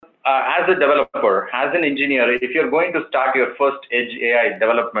as a developer, as an engineer, if you're going to start your first edge AI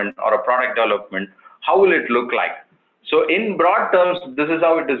development or a product development, how will it look like? So in broad terms, this is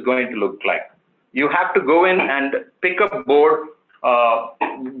how it is going to look like. You have to go in and pick a board,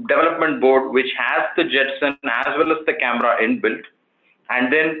 development board, which has the Jetson as well as the camera inbuilt,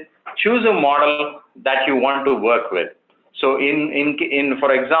 and then choose a model that you want to work with. So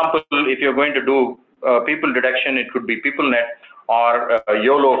for example, if you're going to do people detection, it could be PeopleNet or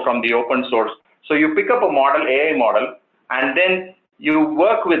YOLO from the open source. So you pick up a model, AI model, and then you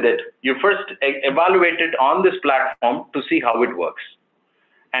work with it. You first evaluate it on this platform to see how it works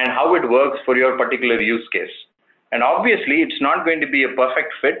and how it works for your particular use case. And obviously, it's not going to be a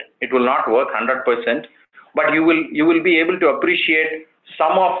perfect fit. It will not work 100%, but you will be able to appreciate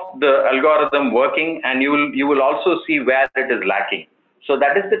some of the algorithm working, and you will also see where it is lacking. So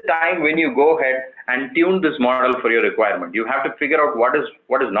that is the time when you go ahead and tune this model for your requirement. You have to figure out what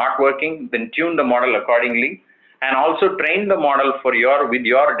is not working, then tune the model accordingly, and also train the model with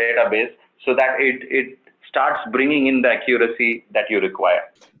your database so that it starts bringing in the accuracy that you require.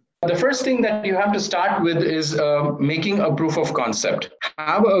 The first thing that you have to start with is making a proof of concept.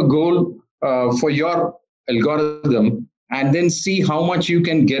 Have a goal for your algorithm, and then see how much you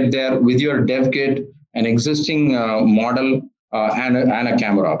can get there with your dev kit, an existing model, and a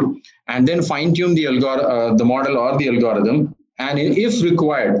camera, and then fine tune the model or the algorithm. And if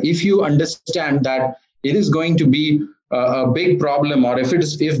required, if you understand that it is going to be a big problem, or if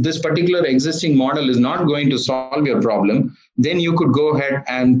this particular existing model is not going to solve your problem, then you could go ahead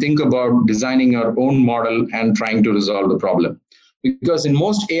and think about designing your own model and trying to resolve the problem. Because in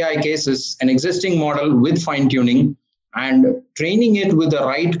most AI cases, an existing model with fine tuning and training it with the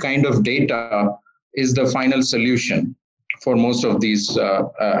right kind of data is the final solution for most of these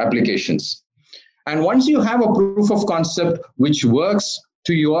applications. And once you have a proof of concept which works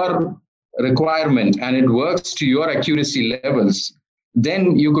to your requirement and it works to your accuracy levels,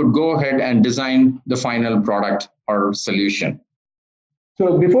 then you could go ahead and design the final product or solution.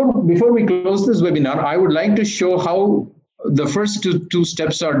 So before we close this webinar, I would like to show how the first two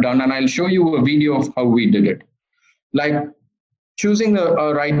steps are done, and I'll show you a video of how we did it. Like choosing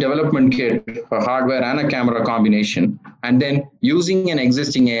a right development kit, a hardware and a camera combination, and then using an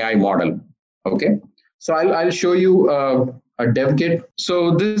existing AI model. Okay, so I'll show you a dev kit.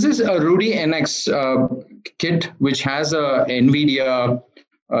 So this is a Rudy NX kit, which has a NVIDIA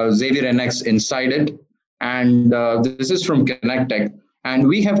Xavier NX inside it. And this is from Connectech. And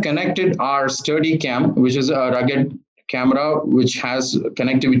we have connected our Sturdy Cam, which is a rugged camera, which has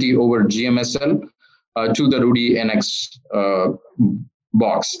connectivity over GMSL to the Rudy NX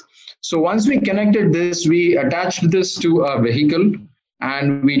box. So once we connected this, we attached this to a vehicle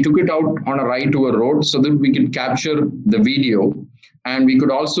and we took it out on a ride to a road so that we could capture the video, and we could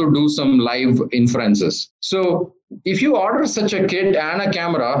also do some live inferences. So if you order such a kit and a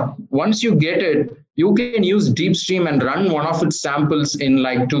camera, once you get it, you can use DeepStream and run one of its samples in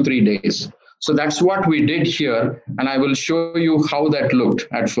like 2-3 days. So that's what we did here, and I will show you how that looked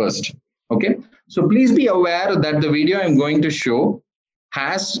at first. Okay, so please be aware that the video I'm going to show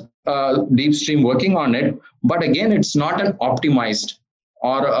has DeepStream working on it, but again, it's not an optimized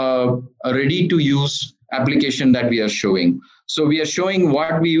or a ready-to-use application that we are showing. So we are showing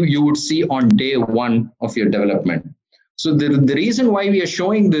what you would see on day one of your development. So the reason why we are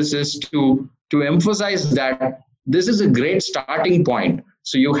showing this is to emphasize that this is a great starting point.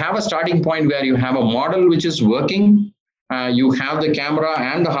 So you have a starting point where you have a model which is working, you have the camera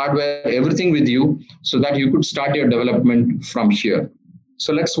and the hardware, everything with you, so that you could start your development from here.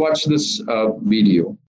 So let's watch this video.